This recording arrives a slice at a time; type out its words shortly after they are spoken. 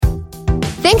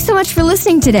Thanks so much for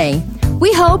listening today.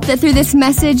 We hope that through this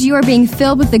message, you are being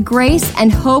filled with the grace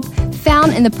and hope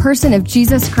found in the person of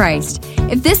Jesus Christ.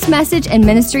 If this message and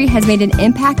ministry has made an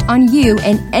impact on you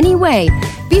in any way,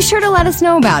 be sure to let us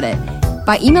know about it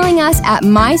by emailing us at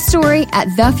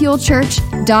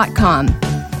mystory@thefuelchurch.com.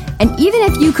 And even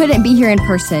if you couldn't be here in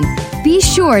person, be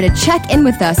sure to check in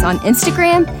with us on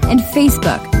Instagram and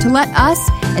Facebook to let us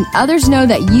and others know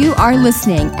that you are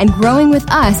listening and growing with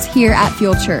us here at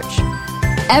Fuel Church.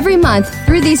 Every month,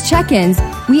 through these check-ins,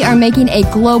 we are making a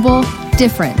global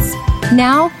difference.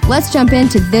 Now, let's jump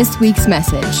into this week's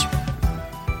message.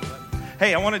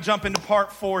 Hey, I want to jump into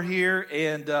part 4 here,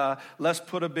 and let's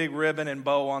put a big ribbon and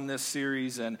bow on this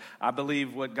series, and I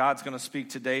believe what God's going to speak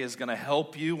today is going to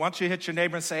help you. Why don't you hit your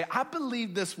neighbor and say, I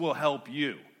believe this will help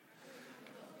you.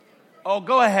 Oh,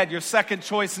 go ahead, your second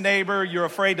choice neighbor you're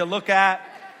afraid to look at.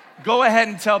 Go ahead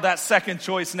and tell that second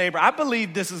choice neighbor, I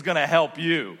believe this is going to help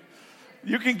you.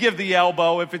 You can give the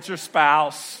elbow if it's your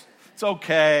spouse. It's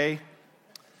okay.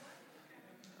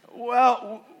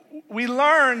 Well, we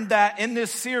learned that in this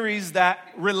series that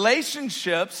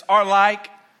relationships are like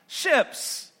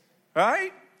ships,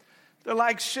 right? They're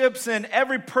like ships, and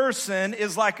every person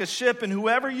is like a ship, and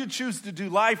whoever you choose to do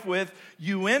life with,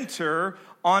 you enter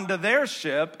onto their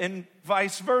ship and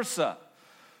vice versa.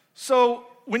 So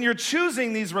when you're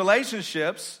choosing these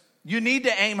relationships, you need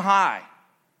to aim high.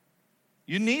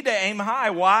 You need to aim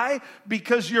high. Why?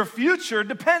 Because your future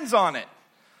depends on it.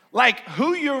 Like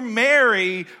who you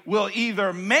marry will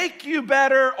either make you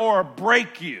better or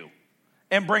break you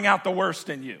and bring out the worst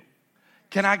in you.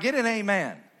 Can I get an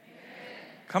amen?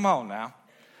 Come on now.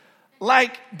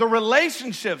 Like the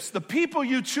relationships, the people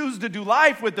you choose to do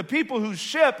life with, the people whose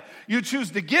ship you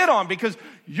choose to get on, because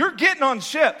you're getting on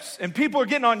ships and people are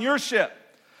getting on your ship.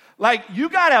 Like you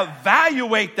got to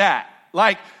evaluate that.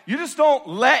 Like, you just don't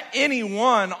let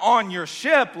anyone on your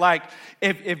ship. Like,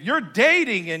 if you're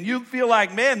dating and you feel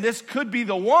like, man, this could be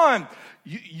the one,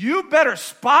 you better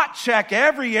spot check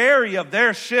every area of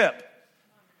their ship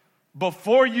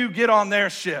before you get on their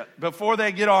ship, before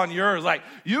they get on yours. Like,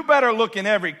 you better look in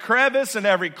every crevice and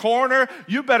every corner.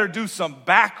 You better do some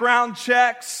background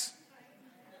checks.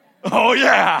 Oh,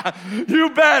 yeah,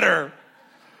 you better.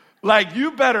 Like,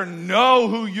 you better know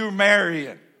who you're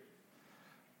marrying.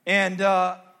 And,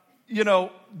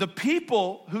 the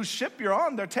people whose ship you're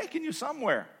on, they're taking you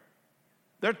somewhere.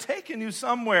 They're taking you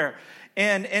somewhere.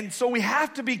 And so we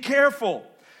have to be careful,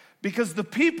 because the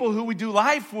people who we do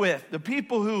life with, the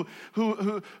people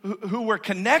who we're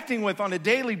connecting with on a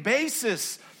daily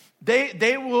basis,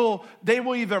 they will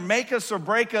either make us or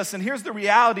break us. And here's the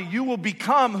reality: you will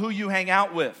become who you hang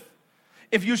out with.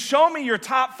 If you show me your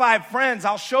top 5 friends,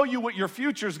 I'll show you what your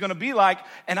future is going to be like.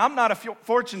 And I'm not a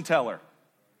fortune teller.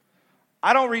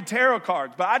 I don't read tarot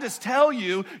cards, but I just tell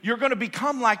you, you're going to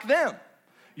become like them.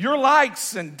 Your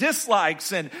likes and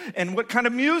dislikes and what kind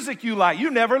of music you like. You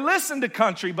never listened to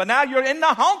country, but now you're in the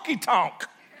honky-tonk.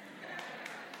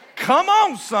 Come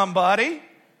on, somebody.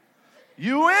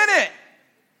 You in it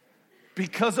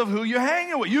because of who you're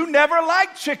hanging with. You never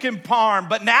liked chicken parm,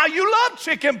 but now you love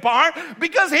chicken parm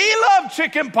because he loved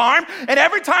chicken parm. And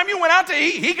every time you went out to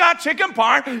eat, he got chicken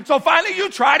parm. So finally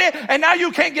you tried it, and now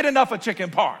you can't get enough of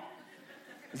chicken parm.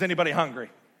 Is anybody hungry?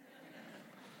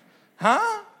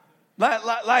 Huh?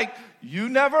 Like you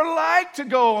never liked to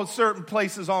go on certain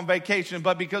places on vacation,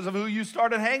 but because of who you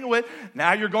started hanging with,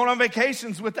 now you're going on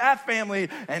vacations with that family,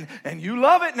 and you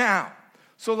love it now.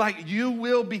 So like you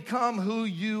will become who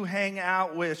you hang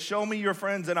out with. Show me your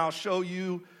friends and I'll show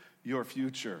you your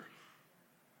future.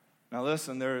 Now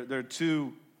listen, there are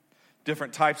 2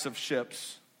 different types of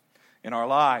ships in our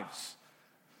lives.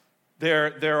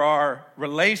 There are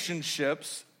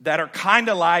relationships that are kind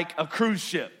of like a cruise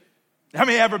ship. How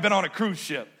many ever been on a cruise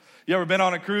ship? You ever been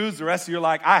on a cruise? The rest of you are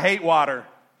like, I hate water,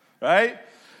 right?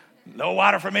 No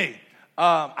water for me.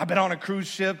 I've been on a cruise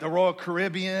ship, the Royal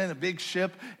Caribbean, a big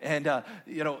ship, and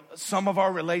some of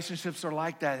our relationships are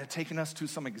like that. They're taking us to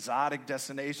some exotic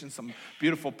destinations, some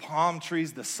beautiful palm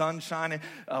trees, the sun shining,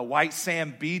 white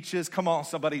sand beaches. Come on,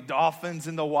 somebody, dolphins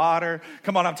in the water.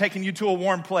 Come on, I'm taking you to a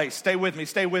warm place. Stay with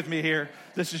me here.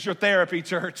 This is your therapy,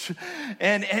 church.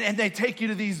 And they take you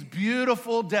to these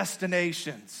beautiful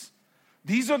destinations.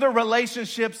 These are the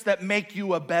relationships that make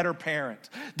you a better parent.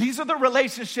 These are the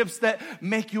relationships that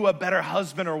make you a better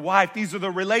husband or wife. These are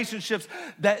the relationships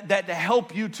that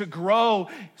help you to grow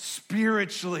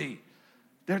spiritually.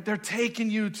 They're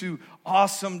taking you to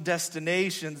awesome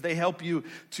destinations. They help you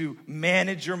to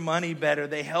manage your money better.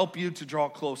 They help you to draw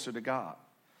closer to God.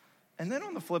 And then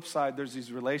on the flip side, there's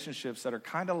these relationships that are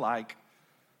kind of like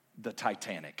the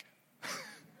Titanic.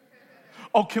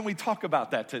 Oh, can we talk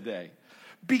about that today?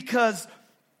 Because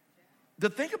the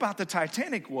thing about the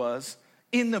Titanic was,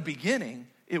 in the beginning,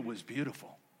 it was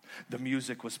beautiful. The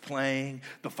music was playing,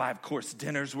 the 5-course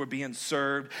dinners were being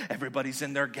served, everybody's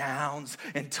in their gowns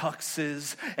and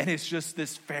tuxes, and it's just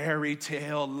this fairy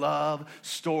tale love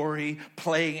story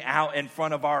playing out in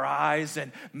front of our eyes,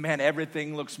 and man,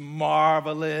 everything looks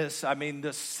marvelous. I mean,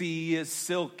 the sea is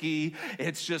silky,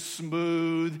 it's just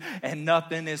smooth, and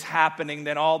nothing is happening.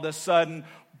 Then all of a sudden,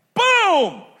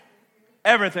 boom,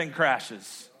 everything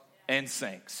crashes and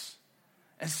sinks.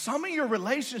 And some of your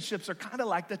relationships are kind of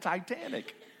like the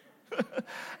Titanic.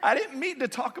 I didn't mean to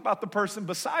talk about the person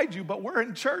beside you, but we're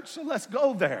in church, so let's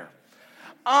go there.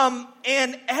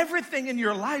 And everything in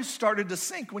your life started to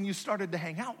sink when you started to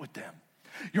hang out with them.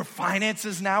 Your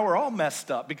finances now are all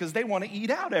messed up because they want to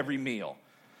eat out every meal.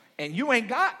 And you ain't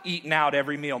got eating out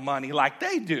every meal money like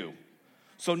they do.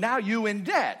 So now you in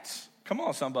debt. Come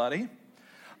on, somebody.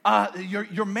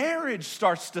 Your marriage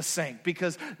starts to sink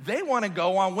because they want to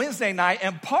go on Wednesday night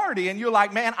and party, and you're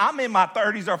like, man, I'm in my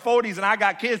 30s or 40s and I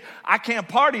got kids. I can't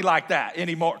party like that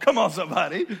anymore. Come on,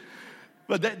 somebody.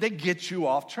 But they get you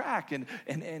off track, and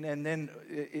then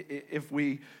if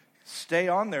we stay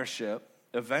on their ship,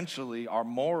 eventually our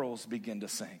morals begin to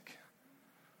sink.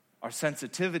 Our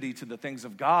sensitivity to the things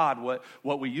of God,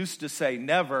 what we used to say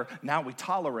never, now we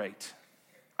tolerate.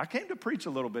 I came to preach a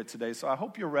little bit today, so I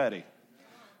hope you're ready.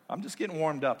 I'm just getting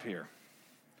warmed up here.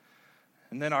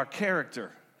 And then our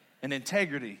character and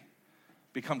integrity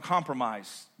become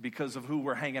compromised because of who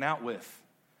we're hanging out with.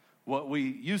 What we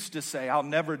used to say, I'll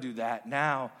never do that.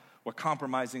 Now we're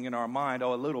compromising in our mind.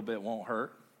 Oh, a little bit won't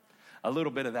hurt. A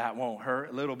little bit of that won't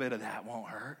hurt. A little bit of that won't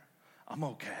hurt. I'm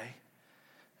okay.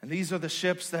 And these are the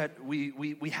ships that we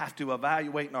have to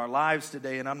evaluate in our lives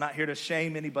today. And I'm not here to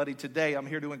shame anybody today. I'm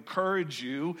here to encourage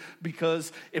you,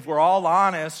 because if we're all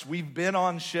honest, we've been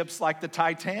on ships like the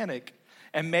Titanic.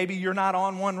 And maybe you're not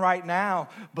on one right now,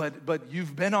 but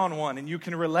you've been on one and you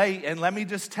can relate. And let me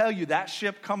just tell you, that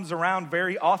ship comes around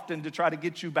very often to try to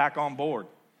get you back on board.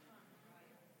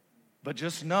 But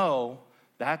just know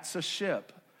that's a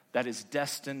ship that is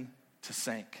destined to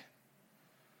sink.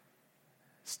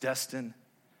 It's destined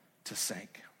to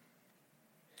sink.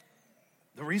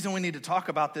 The reason we need to talk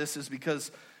about this is because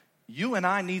you and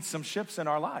I need some ships in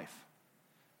our life.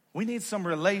 We need some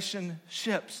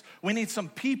relationships. We need some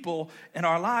people in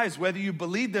our lives. Whether you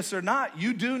believe this or not,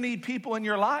 you do need people in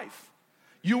your life.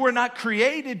 You were not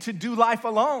created to do life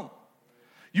alone.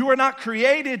 You were not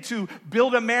created to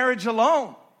build a marriage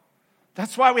alone.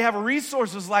 That's why we have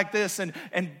resources like this and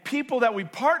people that we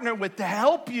partner with to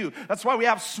help you. That's why we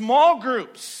have small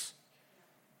groups.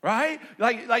 Right?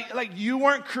 Like you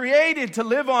weren't created to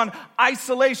live on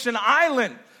Isolation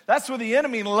Island. That's where the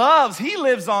enemy loves. He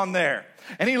lives on there.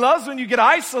 And he loves when you get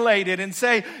isolated and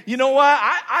say, you know what?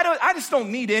 I just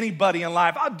don't need anybody in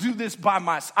life. I'll do this by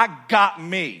myself. I got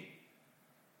me.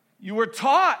 You were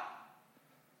taught,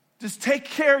 just take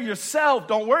care of yourself.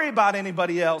 Don't worry about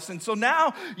anybody else. And so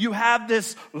now you have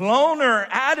this loner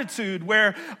attitude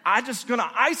where I'm just going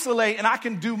to isolate and I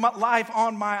can do my life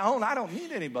on my own. I don't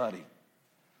need anybody.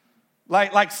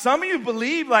 Like some of you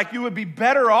believe like you would be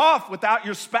better off without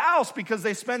your spouse because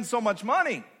they spend so much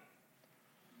money.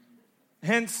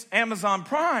 Hence Amazon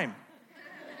Prime.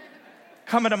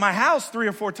 Coming to my house 3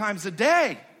 or 4 times a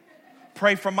day.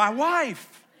 Pray for my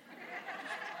wife.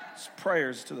 It's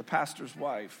prayers to the pastor's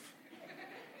wife.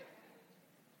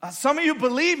 Some of you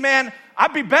believe, man,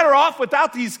 I'd be better off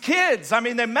without these kids. I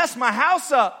mean, they mess my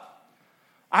house up.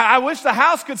 I wish the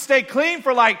house could stay clean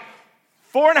for like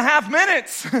 4.5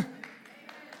 minutes.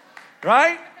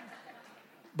 Right?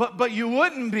 But you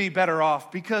wouldn't be better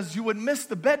off because you would miss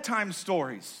the bedtime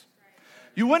stories.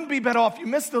 You wouldn't be better off. You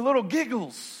miss the little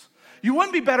giggles. You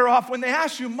wouldn't be better off when they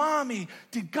ask you, Mommy,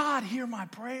 did God hear my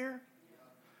prayer?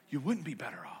 You wouldn't be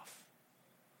better off.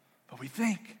 But we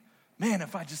think, man,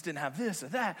 if I just didn't have this or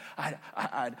that,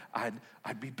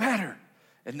 I'd be better.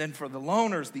 And then for the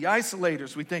loners, the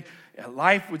isolators, we think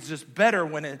life was just better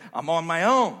when I'm on my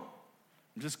own.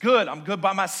 I'm just good. I'm good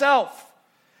by myself.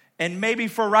 And maybe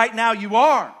for right now you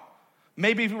are.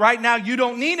 Maybe right now you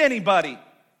don't need anybody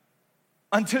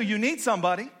until you need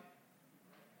somebody.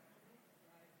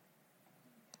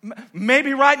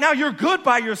 Maybe right now you're good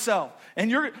by yourself.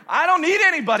 And I don't need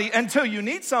anybody until you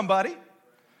need somebody.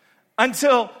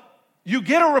 Until you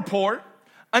get a report.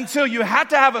 Until you have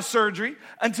to have a surgery.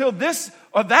 Until this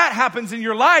or that happens in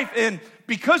your life. And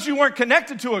because you weren't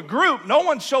connected to a group, no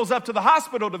one shows up to the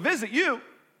hospital to visit you.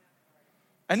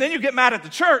 And then you get mad at the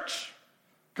church.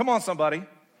 Come on, somebody.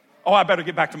 Oh, I better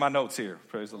get back to my notes here.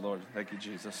 Praise the Lord. Thank you,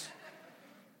 Jesus.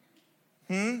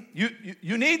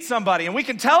 You need somebody. And we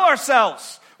can tell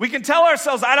ourselves,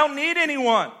 I don't need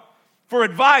anyone for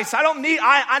advice.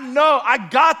 I know, I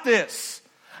got this.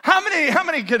 How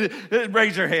many could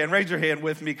raise your hand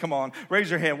with me? Come on, raise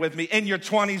your hand with me. In your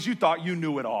 20s, you thought you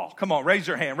knew it all. Come on, raise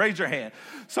your hand.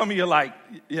 Some of you like,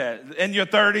 yeah, in your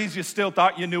 30s, you still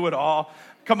thought you knew it all.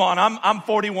 Come on, I'm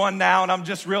 41 now, and I'm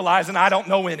just realizing I don't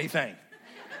know anything.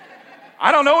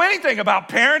 I don't know anything about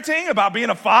parenting, about being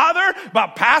a father,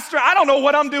 about pastor. I don't know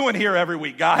what I'm doing here every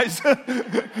week, guys.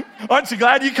 Aren't you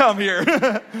glad you come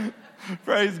here?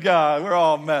 Praise God, we're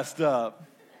all messed up.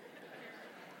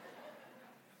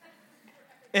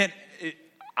 And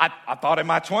I thought in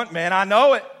my 20s, man, I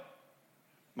know it.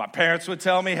 My parents would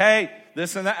tell me, hey,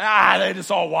 this and that. They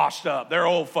just all washed up. They're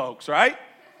old folks, right?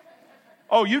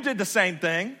 Oh, you did the same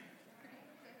thing,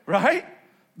 right?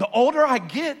 The older I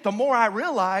get, the more I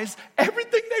realize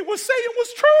everything they were saying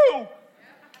was true.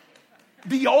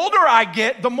 The older I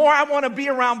get, the more I want to be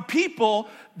around people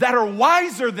that are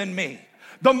wiser than me.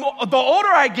 The older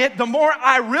I get, the more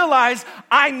I realize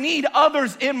I need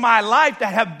others in my life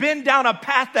that have been down a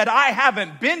path that I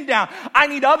haven't been down. I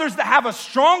need others that have a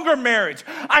stronger marriage.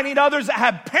 I need others that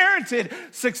have parented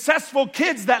successful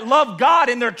kids that love God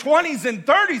in their 20s and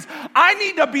 30s. I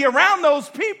need to be around those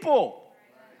people.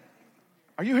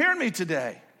 Are you hearing me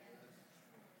today?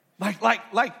 Like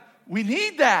we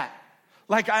need that.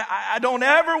 Like I don't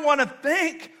ever want to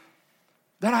think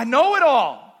that I know it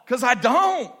all, because I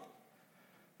don't.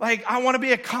 Like, I want to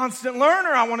be a constant learner.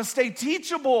 I want to stay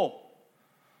teachable.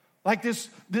 Like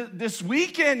this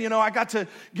weekend, I got to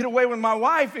get away with my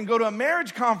wife and go to a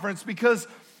marriage conference because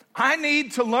I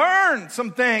need to learn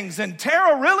some things. And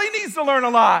Tara really needs to learn a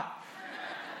lot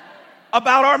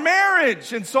about our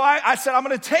marriage. And so I said, I'm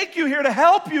going to take you here to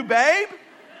help you, babe.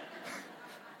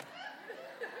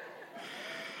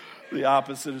 The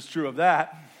opposite is true of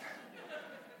that.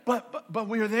 But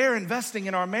we are there investing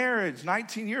in our marriage.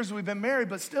 19 years we've been married,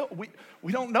 but still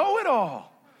we don't know it all.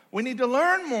 We need to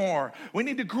learn more. We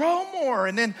need to grow more.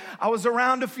 And then I was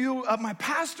around a few of my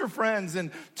pastor friends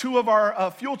and two of our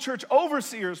Fuel Church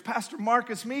overseers, Pastor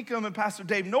Marcus Meekum and Pastor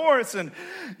Dave Norris. And,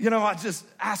 I was just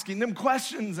asking them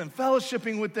questions and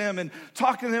fellowshipping with them and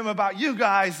talking to them about you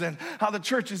guys and how the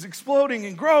church is exploding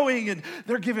and growing. And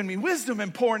they're giving me wisdom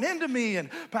and pouring into me. And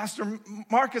Pastor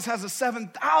Marcus has a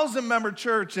 7,000 member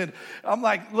church. And I'm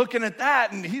like looking at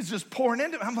that and he's just pouring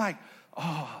into me. I'm like,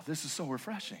 oh, this is so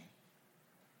refreshing.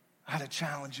 I had a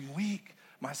challenging week.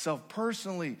 Myself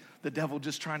personally, the devil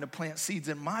just trying to plant seeds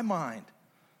in my mind.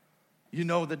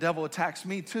 The devil attacks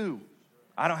me too.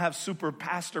 I don't have super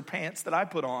pastor pants that I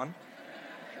put on.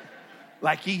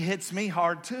 Like he hits me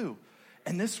hard too.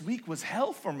 And this week was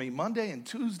hell for me. Monday and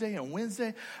Tuesday and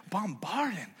Wednesday,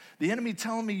 bombarding. The enemy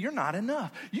telling me, you're not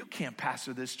enough. You can't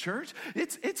pastor this church.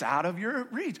 It's out of your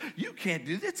reach. You can't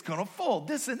do this. It's going to fold.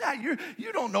 This and that.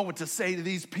 You don't know what to say to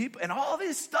these people and all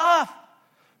this stuff.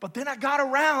 But then I got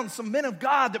around some men of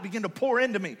God that began to pour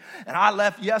into me. And I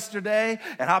left yesterday,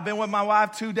 and I've been with my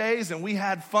wife 2 days, and we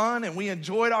had fun, and we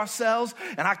enjoyed ourselves.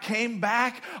 And I came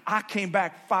back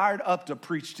fired up to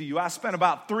preach to you. I spent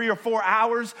about 3 or 4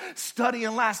 hours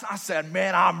studying last night. I said,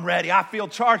 man, I'm ready. I feel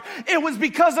charged. It was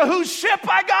because of whose ship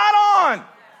I got on.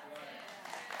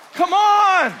 Come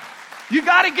on. You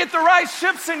got to get the right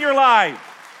ships in your life.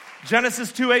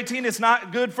 Genesis 2:18, it's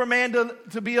not good for man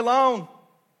to be alone.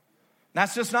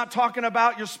 That's just not talking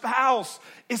about your spouse.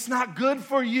 It's not good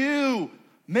for you,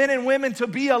 men and women, to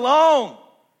be alone.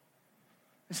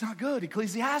 It's not good.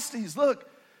 Ecclesiastes, look,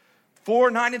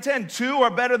 4:9 and 10. 2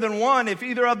 are better than 1. If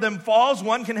either of them falls,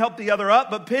 one can help the other up.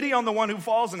 But pity on the one who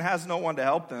falls and has no one to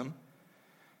help them.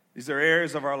 These are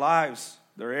areas of our lives.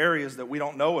 They're areas that we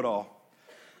don't know it all.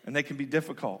 And they can be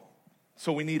difficult.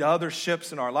 So we need other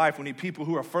ships in our life. We need people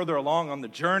who are further along on the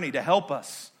journey to help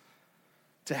us.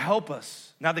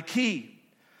 Now, the key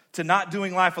to not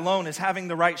doing life alone is having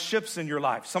the right ships in your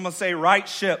life. Someone say right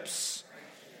ships.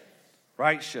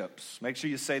 Right ships. Make sure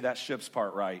you say that ships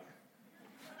part right.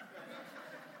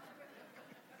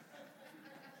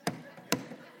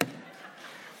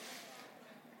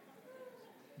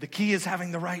 The key is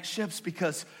having the right ships,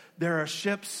 because there are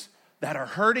ships that are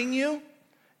hurting you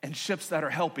and ships that are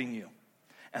helping you.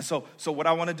 And so what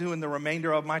I want to do in the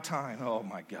remainder of my time, oh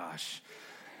my gosh,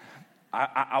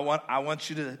 I want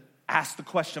you to ask the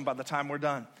question by the time we're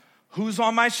done. Who's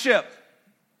on my ship?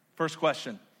 First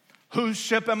question. Whose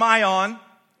ship am I on?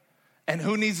 And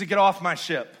who needs to get off my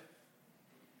ship?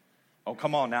 Oh,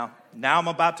 come on now. Now I'm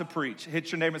about to preach.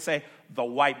 Hit your neighbor and say, the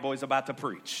white boy's about to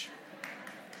preach.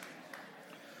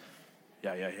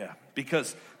 Yeah.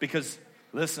 Because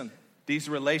listen, These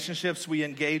relationships we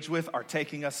engage with are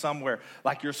taking us somewhere.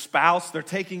 Like your spouse, they're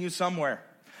taking you somewhere.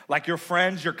 Like your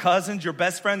friends, your cousins, your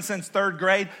best friends since 3rd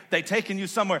grade, they taking you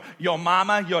somewhere. Your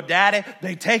mama, your daddy,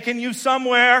 they taking you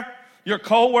somewhere. Your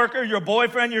coworker, your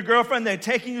boyfriend, your girlfriend, they're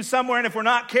taking you somewhere. And if we're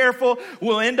not careful,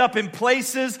 we'll end up in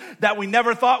places that we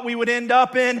never thought we would end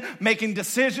up in, making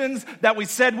decisions that we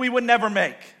said we would never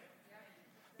make.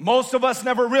 Most of us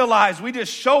never realize. We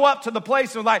just show up to the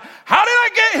place and we're like, how did I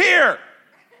get here?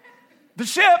 The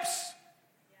ships.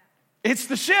 It's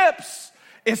the ships.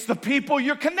 It's the people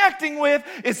you're connecting with.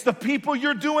 It's the people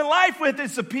you're doing life with.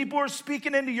 It's the people who are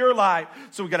speaking into your life.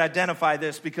 So we got to identify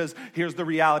this, because here's the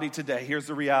reality today. Here's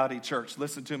the reality, church.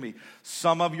 Listen to me.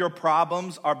 Some of your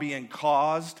problems are being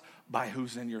caused by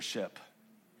who's in your ship.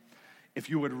 If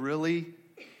you would really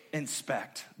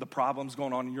inspect the problems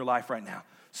going on in your life right now,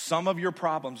 some of your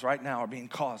problems right now are being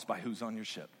caused by who's on your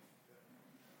ship.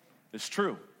 It's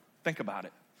true. Think about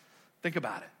it. Think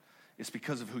about it. It's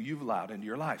because of who you've allowed into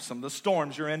your life. Some of the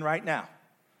storms you're in right now,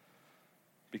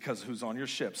 because of who's on your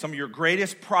ship. Some of your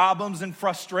greatest problems and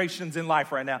frustrations in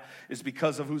life right now is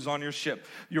because of who's on your ship.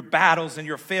 Your battles and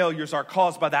your failures are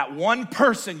caused by that one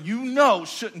person you know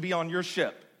shouldn't be on your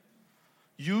ship.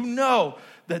 You know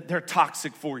that they're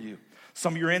toxic for you.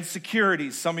 Some of your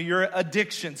insecurities, some of your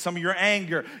addictions, some of your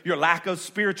anger, your lack of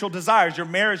spiritual desires, your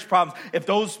marriage problems. If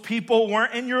those people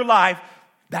weren't in your life,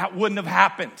 that wouldn't have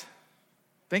happened.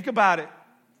 Think about it.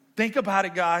 Think about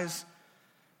it, guys.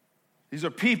 These are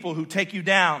people who take you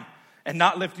down and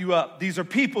not lift you up. These are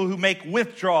people who make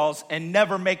withdrawals and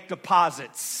never make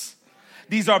deposits.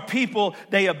 These are people,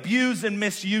 they abuse and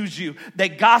misuse you. They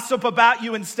gossip about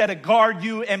you instead of guard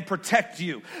you and protect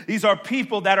you. These are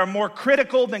people that are more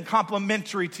critical than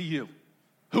complimentary to you.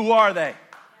 Who are they?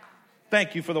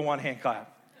 Thank you for the one hand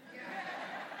clap.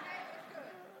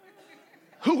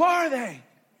 Who are they?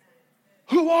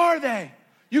 Who are they?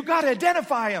 You got to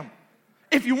identify them.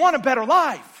 If you want a better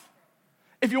life,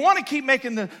 if you want to keep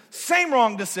making the same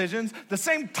wrong decisions, the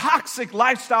same toxic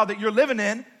lifestyle that you're living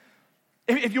in,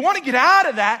 if you want to get out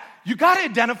of that, you got to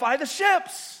identify the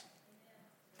ships.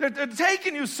 They're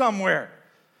taking you somewhere.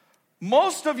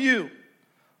 Most of you,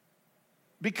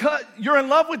 because you're in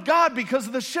love with God because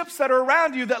of the ships that are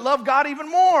around you that love God even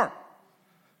more.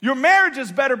 Your marriage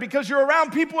is better because you're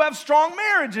around people who have strong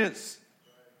marriages.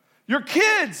 Your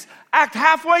kids act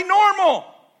halfway normal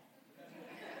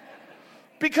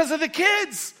because of the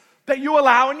kids that you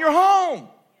allow in your home.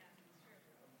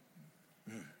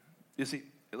 You see,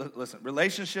 listen,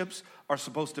 relationships are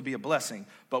supposed to be a blessing,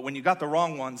 but when you got the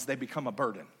wrong ones, they become a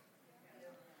burden.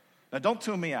 Now, don't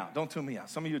tune me out. Don't tune me out.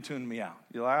 Some of you tune me out.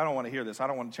 You're like, I don't want to hear this. I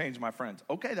don't want to change my friends.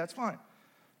 Okay, that's fine.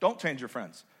 Don't change your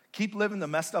friends. Keep living the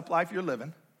messed up life you're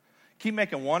living. Keep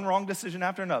making one wrong decision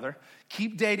after another.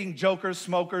 Keep dating jokers,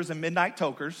 smokers, and midnight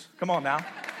tokers. Come on now.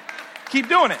 Keep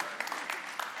doing it.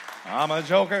 I'm a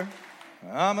joker.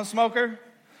 I'm a smoker.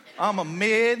 I'm a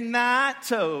midnight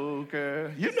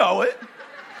toker. You know it.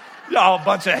 Y'all a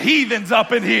bunch of heathens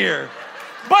up in here.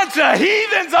 Bunch of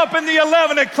heathens up in the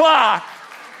 11 o'clock.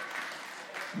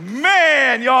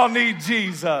 Man, y'all need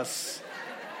Jesus.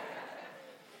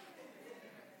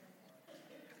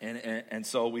 And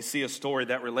so we see a story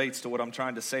that relates to what I'm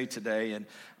trying to say today, and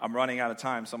I'm running out of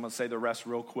time, so I'm going to say the rest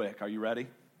real quick. Are you ready?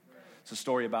 It's a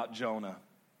story about Jonah.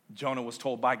 Jonah was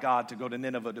told by God to go to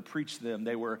Nineveh to preach to them.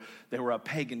 They were a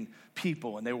pagan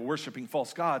people, and they were worshiping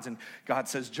false gods. And God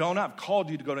says, Jonah, I've called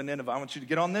you to go to Nineveh. I want you to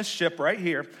get on this ship right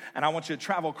here, and I want you to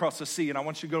travel across the sea, and I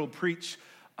want you to go preach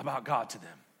about God to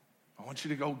them. I want you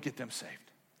to go get them saved.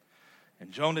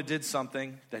 And Jonah did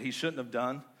something that he shouldn't have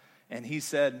done, and he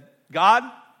said, God,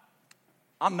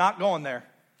 I'm not going there.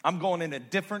 I'm going in a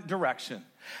different direction.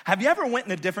 Have you ever went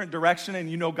in a different direction and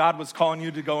you know God was calling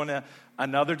you to go in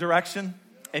another direction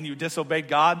and you disobeyed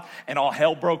God and all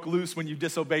hell broke loose when you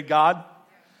disobeyed God?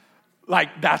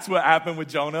 Like, that's what happened with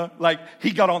Jonah. Like, he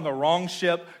got on the wrong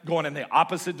ship going in the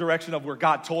opposite direction of where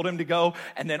God told him to go,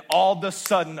 and then all of a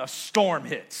sudden a storm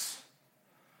hits.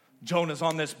 Jonah's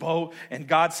on this boat, and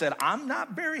God said, I'm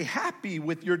not very happy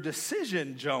with your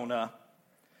decision, Jonah.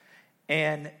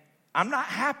 And I'm not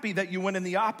happy that you went in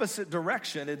the opposite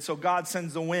direction. And so God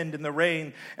sends the wind and the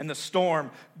rain and the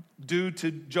storm due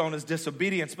to Jonah's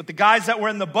disobedience. But the guys that were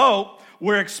in the boat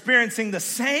were experiencing the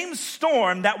same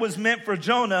storm that was meant for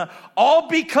Jonah, all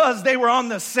because they were on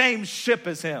the same ship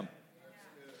as him.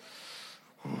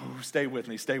 Ooh, stay with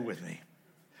me, stay with me.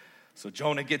 So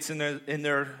Jonah gets in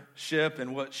their ship,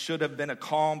 and what should have been a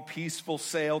calm, peaceful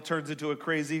sail turns into a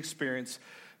crazy experience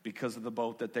because of the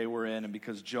boat that they were in and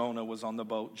because Jonah was on the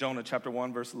boat. Jonah chapter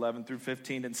 1, verse 11 through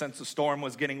 15. And since the storm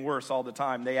was getting worse all the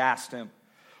time, they asked him,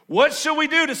 what should we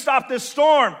do to stop this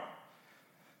storm?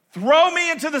 Throw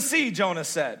me into the sea, Jonah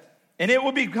said, and it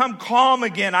will become calm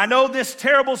again. I know this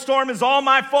terrible storm is all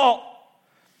my fault.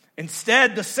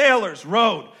 Instead, the sailors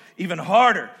rowed even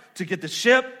harder to get the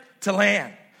ship to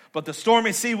land. But the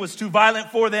stormy sea was too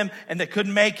violent for them, and they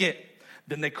couldn't make it.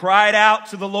 Then they cried out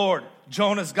to the Lord,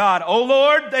 Jonah's God. "Oh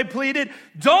Lord," they pleaded,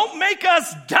 "don't make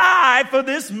us die for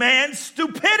this man's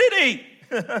stupidity."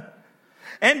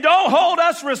 And don't hold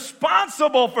us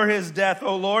responsible for his death,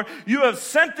 O Lord. You have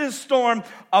sent this storm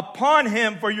upon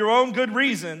him for your own good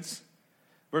reasons.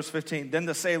 Verse 15, then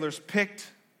the sailors picked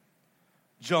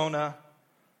Jonah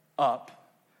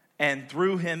up and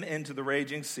threw him into the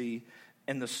raging sea,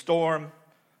 and the storm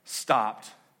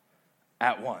stopped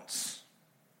at once.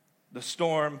 The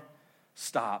storm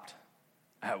stopped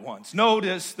at once.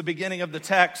 Notice the beginning of the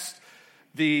text,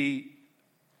 the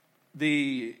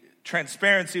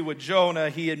transparency with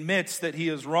Jonah. He admits that he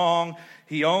is wrong.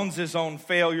 He owns his own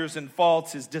failures and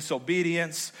faults, his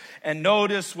disobedience. And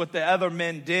notice what the other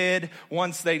men did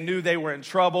once they knew they were in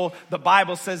trouble. The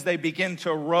Bible says they begin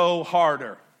to row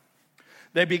harder.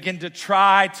 They begin to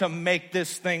try to make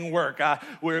this thing work.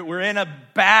 We're in a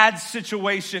bad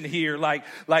situation here. Like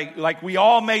we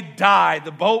all may die.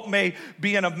 The boat may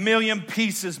be in a million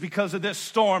pieces because of this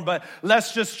storm, but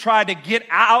let's just try to get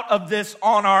out of this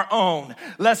on our own.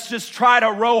 Let's just try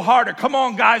to row harder. Come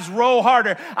on, guys, row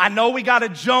harder. I know we got a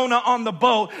Jonah on the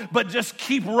boat, but just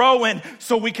keep rowing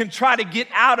so we can try to get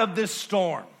out of this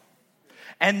storm.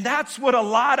 And that's what a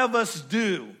lot of us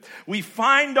do. We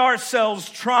find ourselves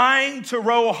trying to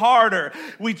row harder.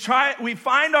 We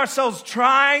find ourselves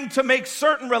trying to make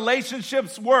certain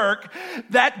relationships work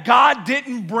that God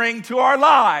didn't bring to our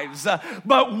lives.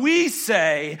 But we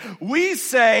say,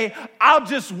 I'll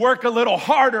just work a little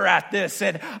harder at this.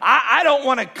 And I don't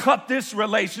want to cut this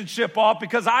relationship off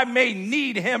because I may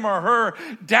need him or her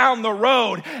down the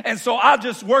road. And so I'll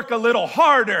just work a little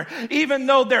harder, even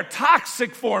though they're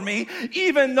toxic for me,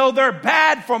 even though they're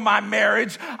bad for my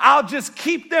marriage. I'll just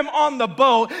keep them on the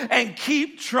boat and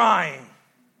keep trying.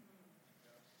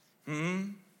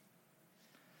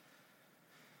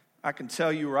 I can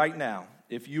tell you right now,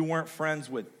 if you weren't friends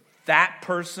with that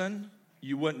person,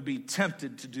 you wouldn't be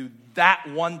tempted to do that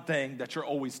one thing that you're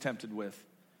always tempted with.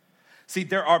 See,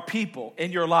 there are people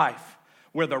in your life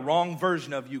where the wrong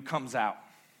version of you comes out.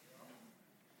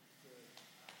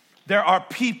 There are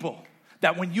people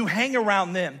that when you hang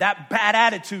around them, that bad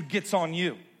attitude gets on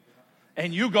you.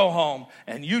 And you go home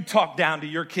and you talk down to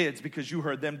your kids because you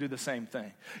heard them do the same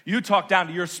thing. You talk down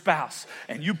to your spouse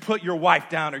and you put your wife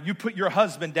down or you put your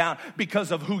husband down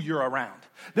because of who you're around.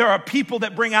 There are people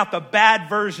that bring out the bad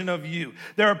version of you.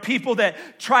 There are people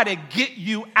that try to get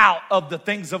you out of the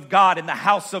things of God in the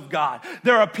house of God.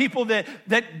 There are people that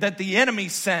the enemy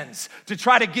sends to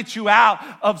try to get you out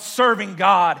of serving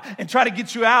God and try to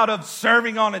get you out of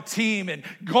serving on a team and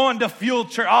going to Fuel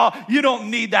Church. Oh, you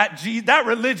don't need that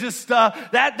religious stuff.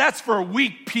 That's for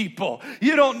weak people.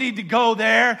 You don't need to go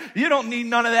there. You don't need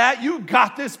none of that. You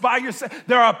got this by yourself.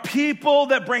 There are people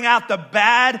that bring out the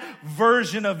bad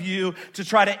version of you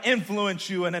to try to influence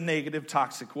you in a negative,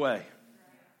 toxic way.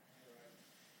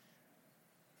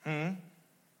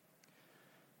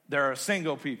 There are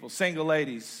single people, single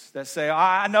ladies that say,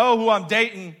 I know who I'm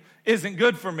dating isn't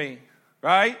good for me,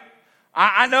 right?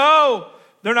 I know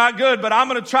they're not good, but I'm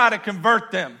going to try to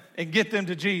convert them and get them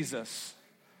to Jesus.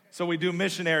 So we do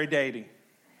missionary dating.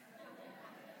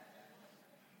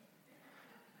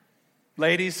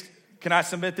 Ladies, can I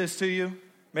submit this to you?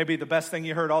 Maybe the best thing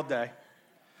you heard all day.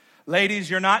 Ladies,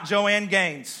 you're not Joanne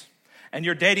Gaines, and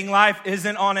your dating life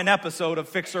isn't on an episode of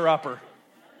Fixer Upper.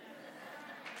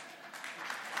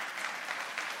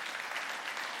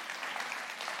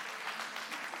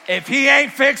 If he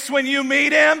ain't fixed when you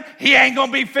meet him, he ain't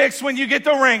gonna be fixed when you get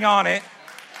the ring on it.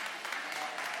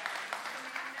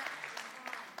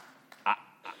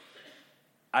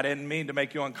 I didn't mean to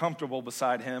make you uncomfortable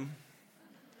beside him.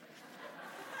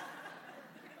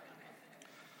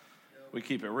 We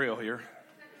keep it real here.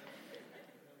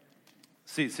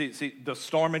 See, the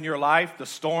storm in your life, the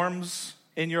storms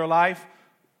in your life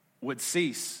would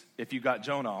cease if you got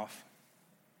Jonah off.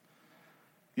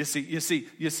 You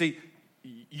see,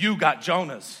 you got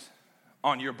Jonahs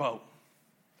on your boat.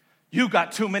 You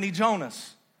got too many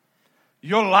Jonahs.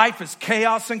 Your life is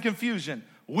chaos and confusion,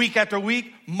 week after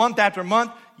week, month after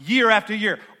month, year after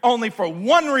year, only for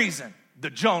one reason, the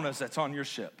Jonahs that's on your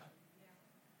ship.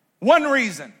 One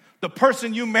reason, the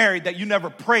person you married that you never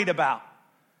prayed about.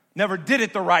 Never did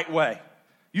it the right way.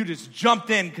 You just jumped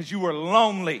in because you were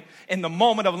lonely. In the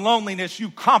moment of loneliness,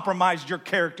 you compromised your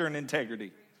character and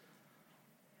integrity.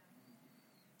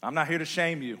 I'm not here to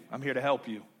shame you. I'm here to help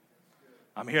you.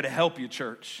 I'm here to help you,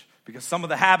 church. Because some of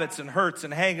the habits and hurts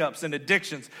and hang-ups and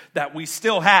addictions that we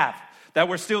still have, that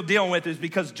we're still dealing with, is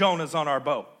because Jonah's on our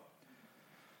boat.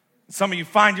 Some of you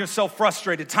find yourself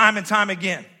frustrated time and time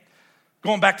again,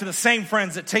 going back to the same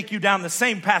friends that take you down the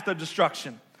same path of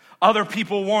destruction. Other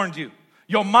people warned you.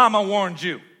 Your mama warned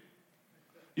you.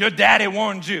 Your daddy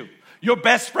warned you. Your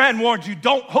best friend warned you.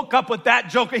 Don't hook up with that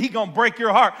joker. He gonna break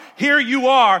your heart. Here you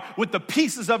are with the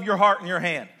pieces of your heart in your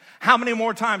hand. How many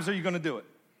more times are you gonna do it?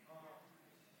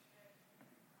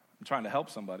 I'm trying to help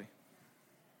somebody.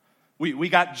 We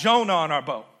got Jonah on our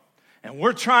boat, and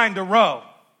we're trying to row.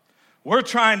 We're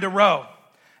trying to row,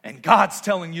 and God's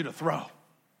telling you to throw.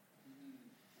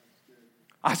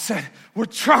 I said, we're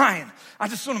trying. I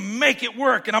just want to make it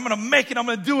work, and I'm going to make it. I'm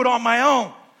going to do it on my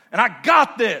own, and I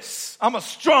got this. I'm a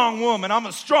strong woman. I'm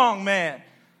a strong man.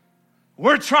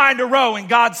 We're trying to row, and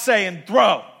God's saying,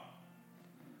 throw.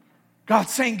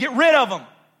 God's saying, get rid of them.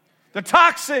 They're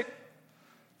toxic.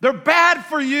 They're bad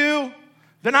for you.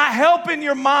 They're not helping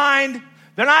your mind.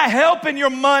 They're not helping your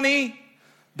money.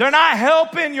 They're not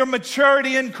helping your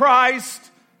maturity in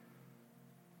Christ.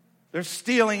 They're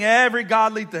stealing every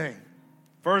godly thing.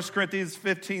 1 Corinthians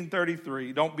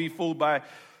 15:33. Don't be fooled by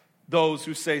those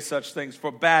who say such things,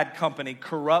 for bad company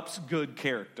corrupts good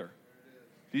character.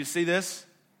 Do you see this?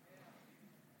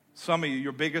 Some of you,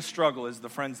 your biggest struggle is the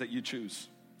friends that you choose,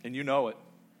 and you know it.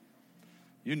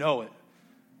 You know it.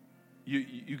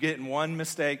 You get in one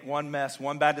mistake, one mess,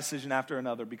 one bad decision after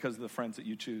another because of the friends that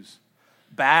you choose.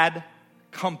 Bad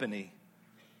company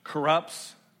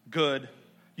corrupts good.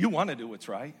 You want to do what's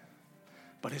right,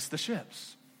 but it's the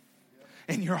ships.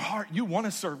 In your heart, you want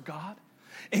to serve God.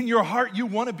 In your heart, you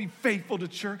want to be faithful to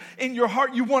church. In your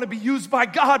heart, you want to be used by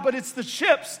God, but it's the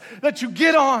ships that you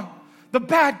get on, the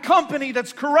bad company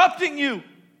that's corrupting you.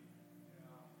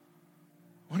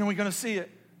 When are we going to see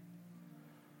it?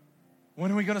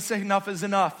 When are we going to say enough is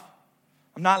enough?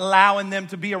 I'm not allowing them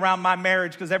to be around my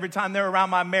marriage, because every time they're around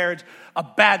my marriage, a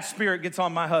bad spirit gets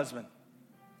on my husband.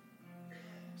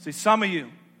 See, some of you,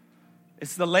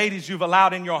 it's the ladies you've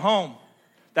allowed in your home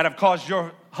that have caused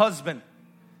your husband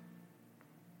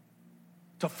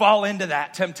to fall into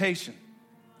that temptation.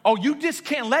 Oh, you just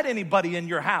can't let anybody in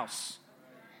your house.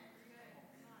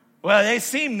 Well, they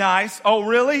seem nice. Oh,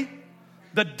 really?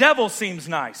 The devil seems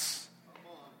nice.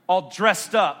 All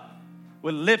dressed up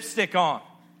with lipstick on.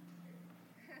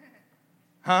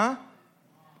 Huh?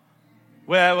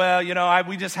 Well, you know,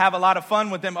 we just have a lot of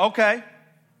fun with them. Okay,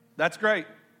 that's great.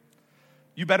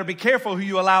 You better be careful who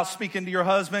you allow speak into your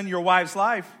husband, your wife's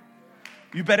life.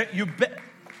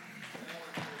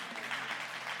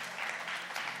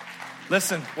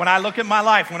 Listen, when I look at my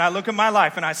life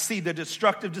and I see the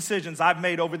destructive decisions I've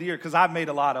made over the years, because I've made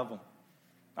a lot of them.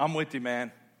 I'm with you,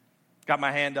 man. Got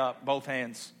my hand up, both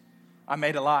hands. I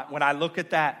made a lot. When I look at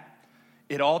that,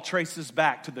 it all traces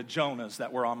back to the Jonahs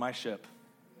that were on my ship.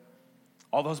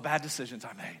 All those bad decisions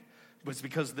I made. But it's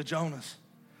because of the Jonahs.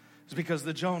 It's because of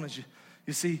the Jonahs.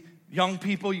 You see, young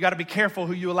people, you got to be careful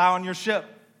who you allow on your ship.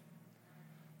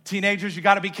 Teenagers, you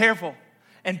got to be careful.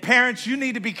 And parents, you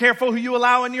need to be careful who you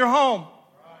allow in your home.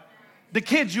 The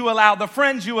kids you allow, the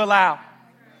friends you allow.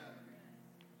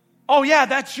 Oh yeah,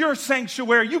 that's your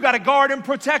sanctuary. You got to guard and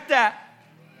protect that.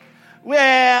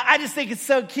 Well, I just think it's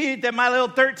so cute that my little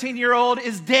 13-year-old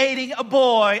is dating a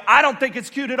boy. I don't think it's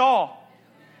cute at all.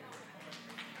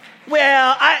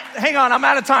 Well, hang on, I'm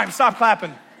out of time. Stop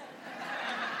clapping.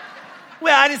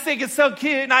 Well, I just think it's so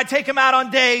cute, and I take him out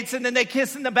on dates, and then they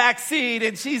kiss in the back seat,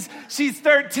 and she's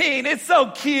 13. It's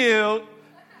so cute.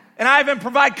 And I even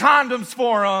provide condoms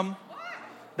for him.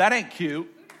 That ain't cute.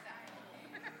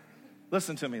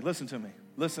 Listen to me.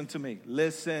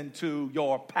 Listen to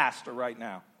your pastor right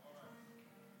now.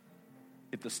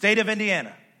 If the state of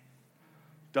Indiana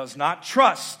does not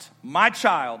trust my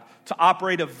child to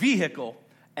operate a vehicle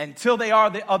until they are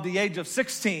of the age of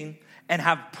 16 and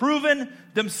have proven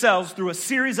themselves through a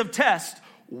series of tests,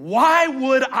 why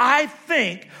would I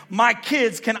think my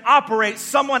kids can operate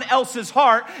someone else's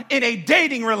heart in a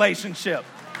dating relationship?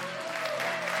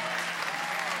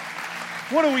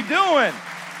 What are we doing?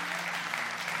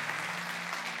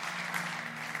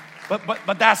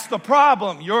 But that's the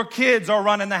problem. Your kids are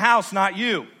running the house, not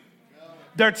you.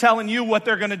 They're telling you what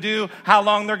they're going to do, how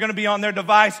long they're going to be on their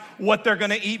device, what they're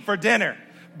going to eat for dinner.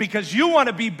 Because you want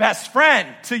to be best friend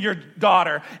to your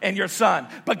daughter and your son.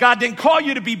 But God didn't call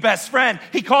you to be best friend.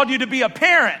 He called you to be a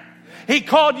parent. He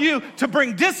called you to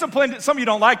bring discipline. Some of you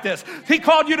don't like this. He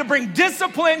called you to bring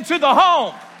discipline to the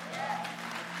home.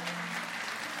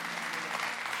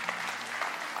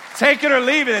 Take it or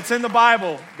leave it. It's in the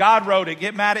Bible. God wrote it.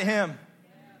 Get mad at him.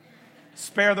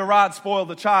 Spare the rod, spoil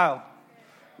the child.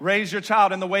 Raise your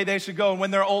child in the way they should go, and when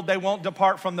they're old, they won't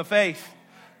depart from the faith.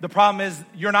 The problem is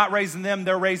you're not raising them,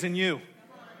 they're raising you.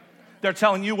 They're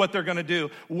telling you what they're going to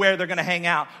do, where they're going to hang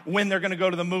out, when they're going to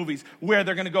go to the movies, where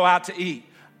they're going to go out to eat.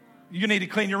 You need to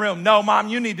clean your room. No, Mom,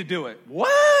 you need to do it.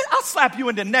 What? I'll slap you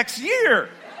into next year.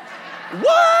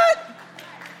 What?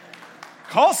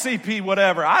 Call CP,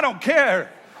 whatever. I don't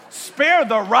care. Spare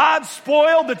the rod,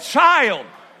 spoil the child.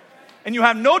 And you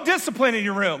have no discipline in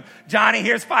your room. Johnny,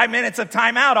 here's 5 minutes of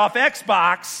timeout off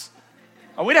Xbox.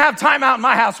 Oh, we didn't have timeout in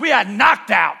my house. We had knocked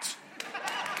out.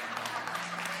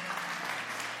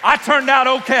 I turned out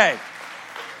okay.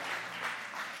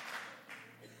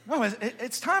 No,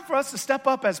 it's time for us to step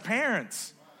up as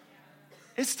parents.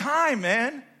 It's time,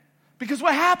 man. Because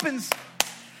what happens...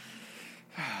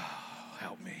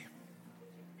 help me.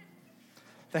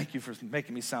 Thank you for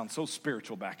making me sound so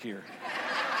spiritual back here.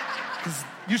 Because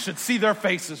you should see their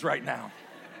faces right now.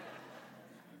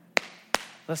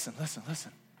 Listen.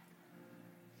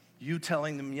 You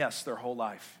telling them yes their whole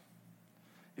life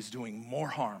is doing more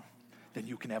harm than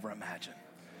you can ever imagine.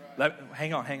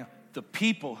 Hang on. The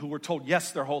people who were told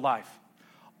yes their whole life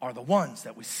are the ones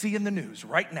that we see in the news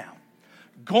right now,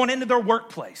 going into their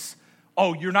workplace.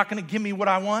 Oh, you're not going to give me what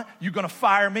I want? You're going to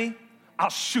fire me? I'll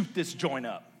shoot this joint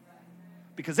up.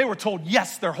 Because they were told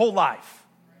yes their whole life.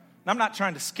 And I'm not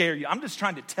trying to scare you. I'm just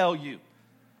trying to tell you.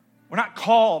 We're not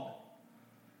called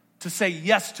to say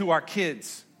yes to our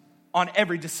kids on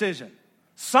every decision.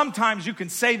 Sometimes you can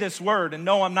say this word and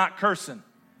no, I'm not cursing.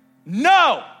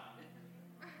 No!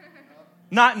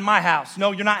 Not in my house.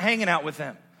 No, you're not hanging out with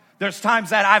them. There's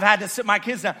times that I've had to sit my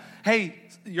kids down. Hey,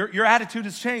 your attitude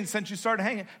has changed since you started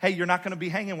hanging. Hey, you're not going to be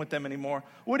hanging with them anymore.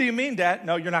 What do you mean, Dad?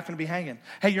 No, you're not going to be hanging.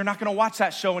 Hey, you're not going to watch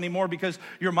that show anymore because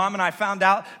your mom and I found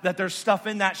out that there's stuff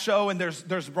in that show and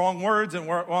there's wrong words and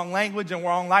wrong language and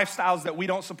wrong lifestyles that we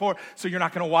don't support, so you're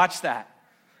not going to watch that.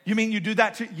 You mean you do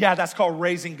that too? Yeah, that's called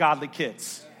raising godly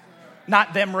kids,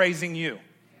 not them raising you.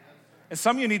 And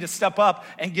some of you need to step up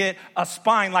and get a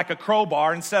spine like a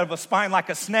crowbar instead of a spine like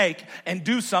a snake and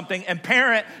do something and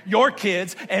parent your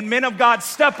kids, and men of God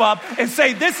step up and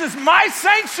say, this is my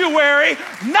sanctuary,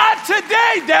 not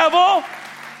today, devil.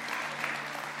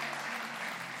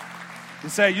 You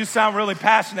say, you sound really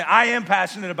passionate. I am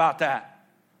passionate about that.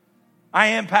 I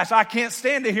am passionate. I can't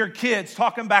stand to hear kids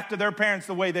talking back to their parents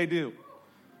the way they do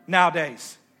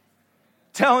nowadays.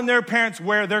 Telling their parents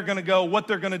where they're going to go, what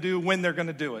they're going to do, when they're going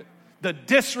to do it. The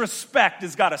disrespect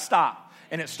has got to stop.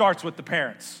 And it starts with the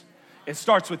parents. It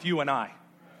starts with you and I.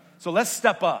 So let's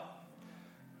step up.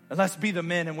 And let's be the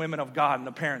men and women of God and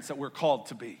the parents that we're called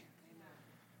to be.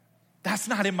 That's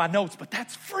not in my notes, but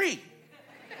that's free.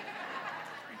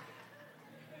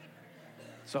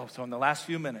 So in the last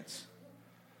few minutes,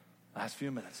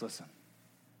 listen.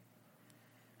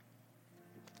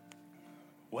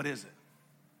 What is it?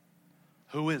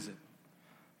 Who is it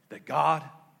that God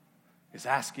is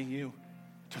asking you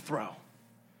to throw?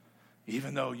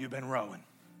 Even though you've been rowing.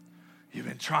 You've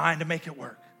been trying to make it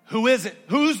work. Who is it?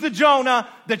 Who's the Jonah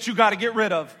that you got to get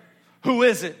rid of? Who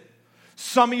is it?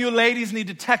 Some of you ladies need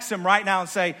to text him right now and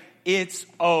say, it's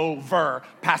over.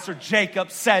 Pastor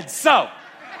Jacob said so.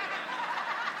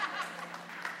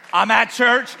 I'm at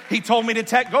church. He told me to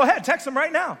text. Go ahead, text him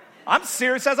right now. I'm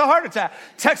serious as a heart attack.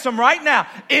 Text him right now.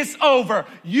 It's over.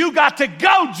 You got to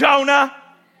go, Jonah.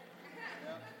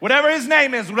 Whatever his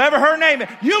name is, whatever her name is,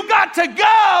 you got to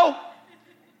go.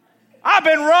 I've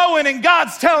been rowing and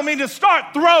God's telling me to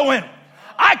start throwing.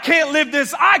 I can't live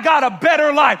this. I got a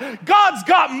better life. God's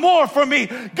got more for me.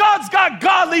 God's got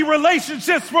godly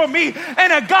relationships for me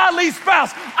and a godly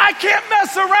spouse. I can't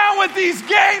mess around with these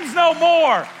games no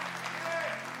more.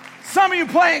 Some of you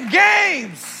playing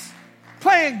games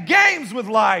with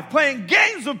life, playing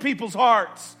games with people's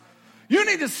hearts. You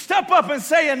need to step up and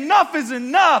say, enough is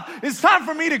enough. It's time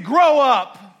for me to grow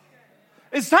up.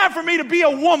 It's time for me to be a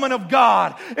woman of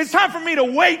God. It's time for me to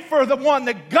wait for the one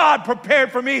that God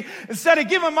prepared for me instead of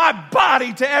giving my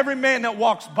body to every man that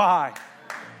walks by.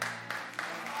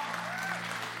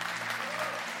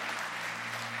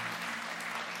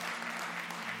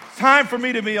 It's time for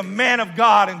me to be a man of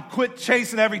God and quit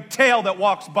chasing every tail that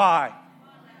walks by.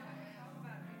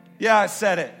 Yeah, I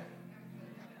said it.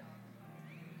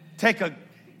 Take a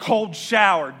cold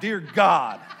shower, dear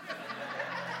God.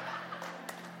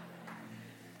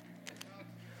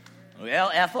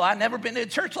 Well, Ethel, I've never been to a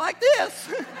church like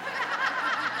this.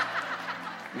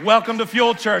 Welcome to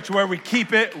Fuel Church, where we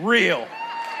keep it real.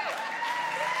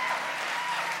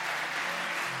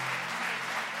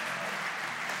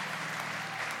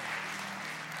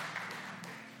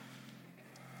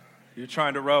 You're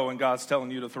trying to row and God's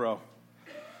telling you to throw.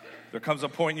 There comes a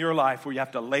point in your life where you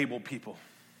have to label people.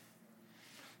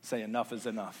 Say enough is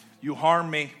enough. You harm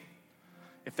me.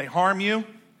 If they harm you,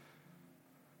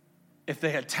 if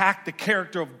they attack the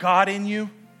character of God in you,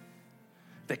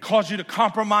 if they cause you to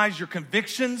compromise your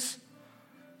convictions,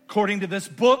 according to this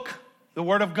book, the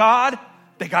Word of God,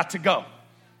 they got to go.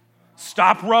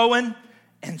 Stop rowing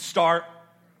and start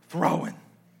throwing.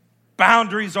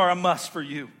 Boundaries are a must for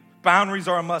you. Boundaries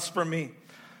are a must for me.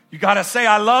 You got to say,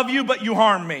 I love you, but you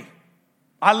harm me.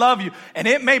 I love you. And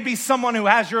it may be someone who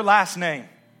has your last name.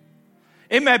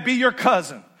 It may be your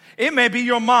cousin. It may be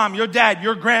your mom, your dad,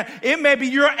 your it may be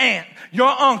your aunt, your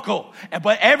uncle.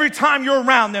 But every time you're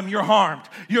around them, you're harmed.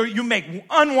 You make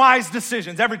unwise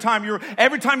decisions. Every time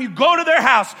you go to their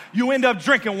house, you end up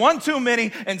drinking one too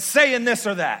many and saying this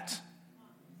or that.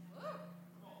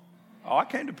 Oh, I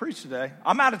came to preach today.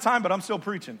 I'm out of time, but I'm still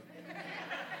preaching.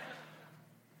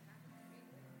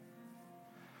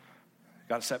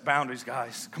 Got to set boundaries,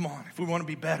 guys. Come on. If we want to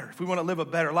be better, if we want to live a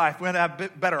better life, we want to have a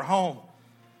better home.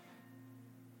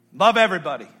 Love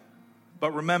everybody.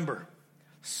 But remember,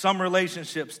 some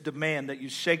relationships demand that you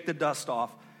shake the dust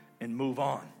off and move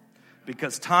on.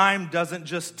 Because time doesn't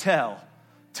just tell,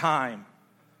 time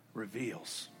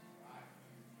reveals.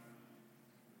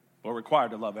 We're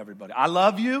required to love everybody. I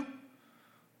love you,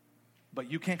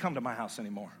 but you can't come to my house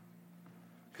anymore.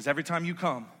 Because every time you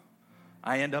come,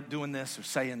 I end up doing this or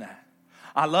saying that.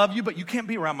 I love you, but you can't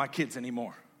be around my kids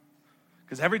anymore.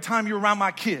 Because every time you're around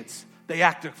my kids, they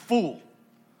act a fool.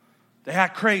 They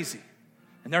act crazy.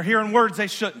 And they're hearing words they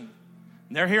shouldn't.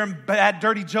 And they're hearing bad,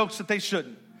 dirty jokes that they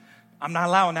shouldn't. I'm not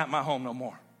allowing that in my home no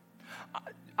more.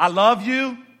 I love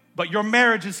you, but your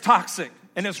marriage is toxic.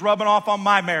 And it's rubbing off on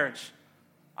my marriage.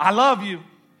 I love you,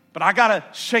 but I got to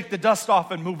shake the dust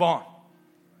off and move on.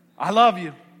 I love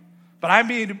you, but I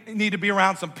need to be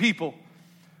around some people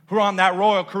who are on that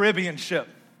Royal Caribbean ship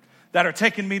that are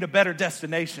taking me to better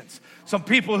destinations. Some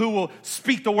people who will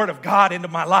speak the word of God into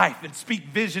my life and speak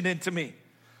vision into me,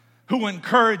 who will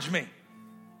encourage me.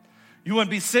 You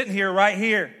wouldn't be sitting here right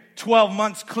here, 12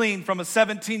 months clean from a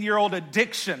 17-year-old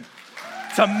addiction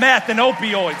to meth and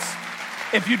opioids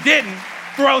if you didn't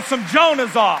throw some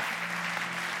Jonahs off.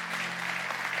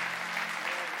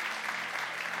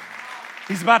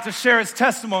 He's about to share his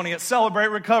testimony at Celebrate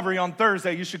Recovery on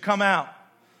Thursday. You should come out.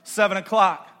 7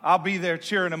 o'clock. I'll be there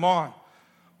cheering him on.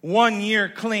 1 year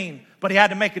clean, but he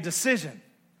had to make a decision.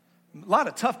 A lot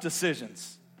of tough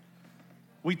decisions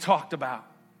we talked about,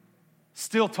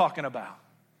 still talking about.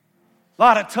 A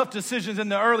lot of tough decisions in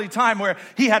the early time where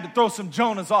he had to throw some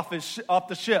Jonahs off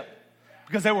the ship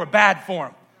because they were bad for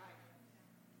him.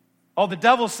 Oh, the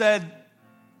devil said,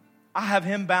 I have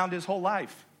him bound his whole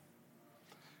life.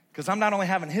 Because I'm not only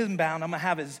having him bound, I'm going to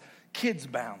have his kids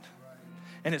bound.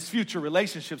 And his future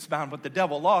relationships bound. But the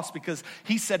devil lost because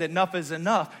he said enough is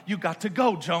enough. You got to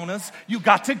go, Jonas. You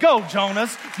got to go,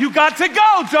 Jonas. You got to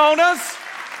go, Jonas.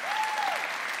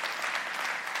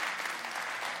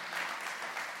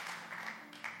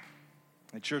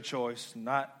 It's your choice. I'm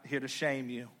not here to shame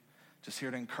you. Just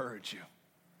here to encourage you.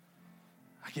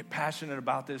 I get passionate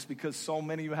about this because so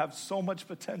many of you have so much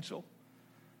potential.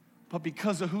 But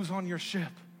because of who's on your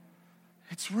ship,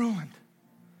 it's ruined.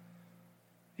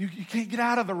 You can't get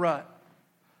out of the rut.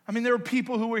 I mean, there were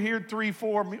people who were here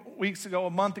 3-4 weeks ago,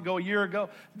 a month ago, a year ago.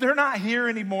 They're not here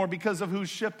anymore because of whose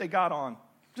ship they got on.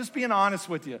 Just being honest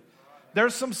with you.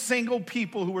 There's some single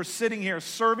people who were sitting here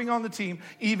serving on the team,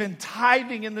 even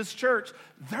tithing in this church.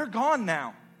 They're gone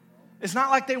now. It's not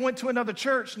like they went to another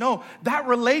church. No, that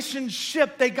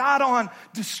relationship they got on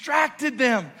distracted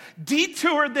them,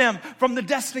 detoured them from the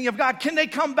destiny of God. Can they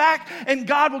come back and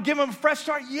God will give them a fresh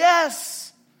start? Yes.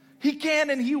 He can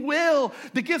and he will.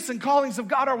 The gifts and callings of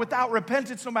God are without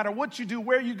repentance. No matter what you do,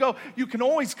 where you go, you can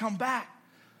always come back.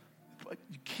 But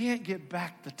you can't get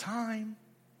back the time.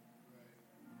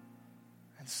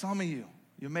 And some of you,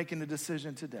 you're making a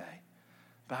decision today.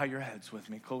 Bow your heads with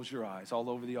me. Close your eyes all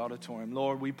over the auditorium.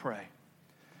 Lord, we pray.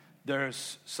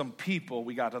 There's some people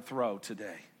we got to throw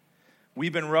today.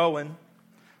 We've been rowing.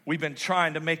 We've been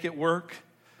trying to make it work.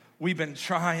 We've been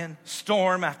trying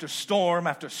storm after storm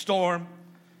after storm.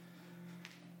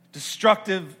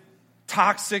 Destructive,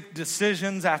 toxic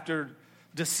decisions after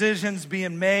decisions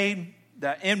being made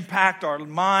that impact our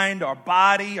mind, our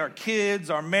body, our kids,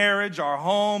 our marriage, our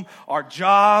home, our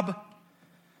job.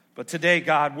 But today,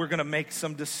 God, we're going to make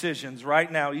some decisions right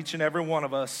now. Each and every one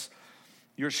of us,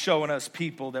 you're showing us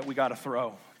people that we got to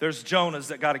throw. There's Jonahs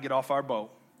that got to get off our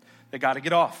boat. They got to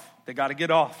get off. They got to get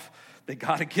off. They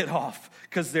got to get off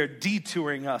because they're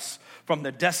detouring us from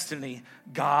the destiny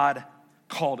God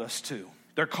called us to.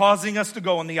 They're causing us to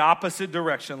go in the opposite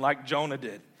direction like Jonah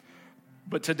did.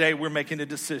 But today we're making a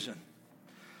decision.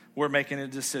 we're making a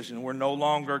decision. We're no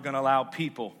longer going to allow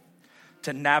people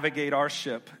to navigate our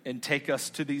ship and take us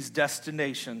to these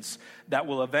destinations that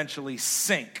will eventually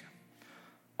sink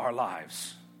our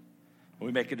lives.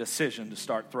 We make a decision to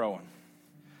start throwing.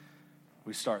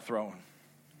 We start throwing.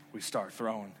 We start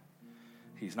throwing.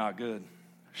 He's not good.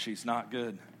 She's not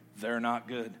good. They're not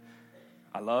good.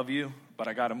 I love you, but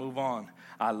I got to move on.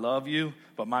 I love you,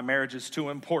 but my marriage is too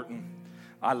important.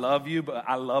 I love you, but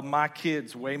I love my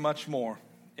kids way much more.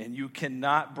 And you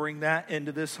cannot bring that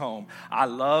into this home. I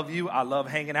love you. I love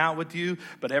hanging out with you.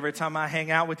 But every time I hang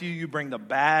out with you, you bring the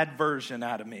bad version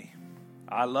out of me.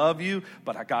 I love you,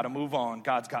 but I got to move on.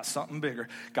 God's got something bigger.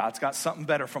 God's got something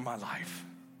better for my life.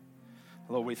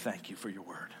 Lord, we thank you for your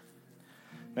word.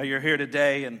 Now you're here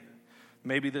today, and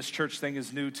maybe this church thing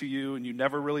is new to you, and you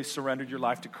never really surrendered your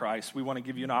life to Christ. We want to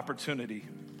give you an opportunity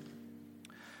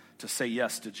to say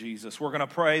yes to Jesus. We're going to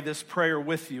pray this prayer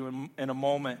with you in a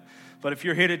moment. But if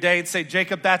you're here today and say,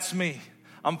 Jacob, that's me.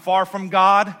 I'm far from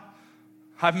God.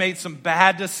 I've made some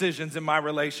bad decisions in my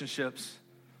relationships.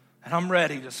 And I'm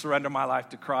ready to surrender my life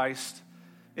to Christ.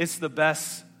 It's the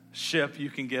best ship you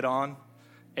can get on.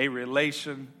 A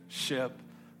relationship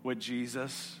with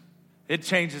Jesus. It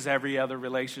changes every other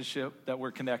relationship that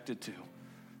we're connected to.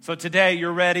 So today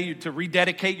you're ready to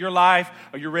rededicate your life,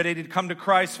 or you're ready to come to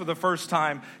Christ for the first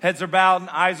time. Heads are bowed and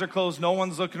eyes are closed. No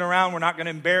one's looking around. We're not going to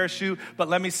embarrass you, but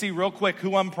let me see real quick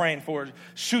who I'm praying for.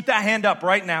 Shoot that hand up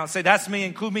right now and say, that's me,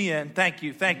 include me in. Thank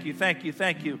you, thank you, thank you,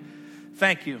 thank you.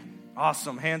 Thank you.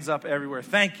 Awesome. Hands up everywhere.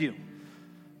 Thank you.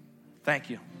 Thank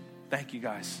you. Thank you,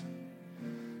 guys.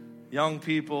 Young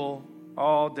people,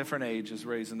 all different ages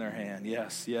raising their hand.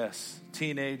 Yes, yes.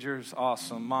 Teenagers,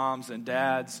 awesome. Moms and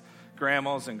dads.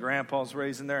 Grandmas and grandpas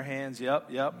raising their hands.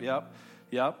 Yep.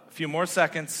 A few more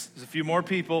seconds. There's a few more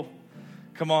people.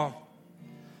 Come on.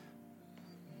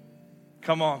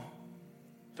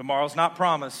 Tomorrow's not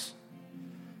promised.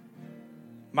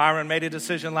 Myron made a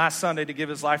decision last Sunday to give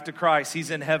his life to Christ.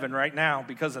 He's in heaven right now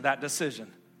because of that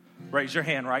decision. Raise your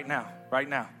hand right now. Right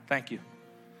now. Thank you.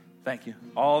 Thank you.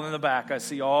 All in the back. I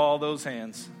see all those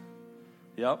hands.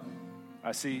 Yep.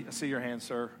 I see your hand,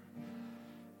 sir.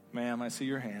 Ma'am, I see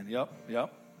your hand. Yep.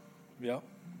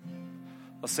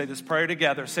 Let's say this prayer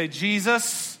together. Say,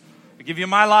 Jesus, I give you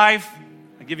my life.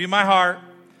 I give you my heart.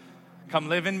 Come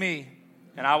live in me,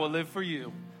 and I will live for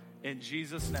you. In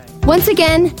Jesus' name. Once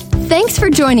again, thanks for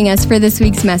joining us for this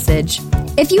week's message.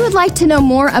 If you would like to know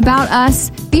more about us,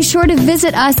 be sure to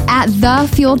visit us at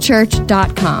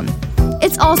thefuelchurch.com.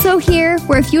 It's also here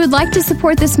where if you would like to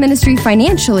support this ministry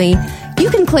financially, you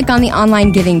can click on the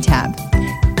online giving tab.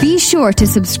 Be sure to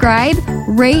subscribe,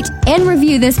 rate, and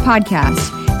review this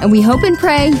podcast. And we hope and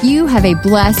pray you have a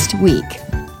blessed week.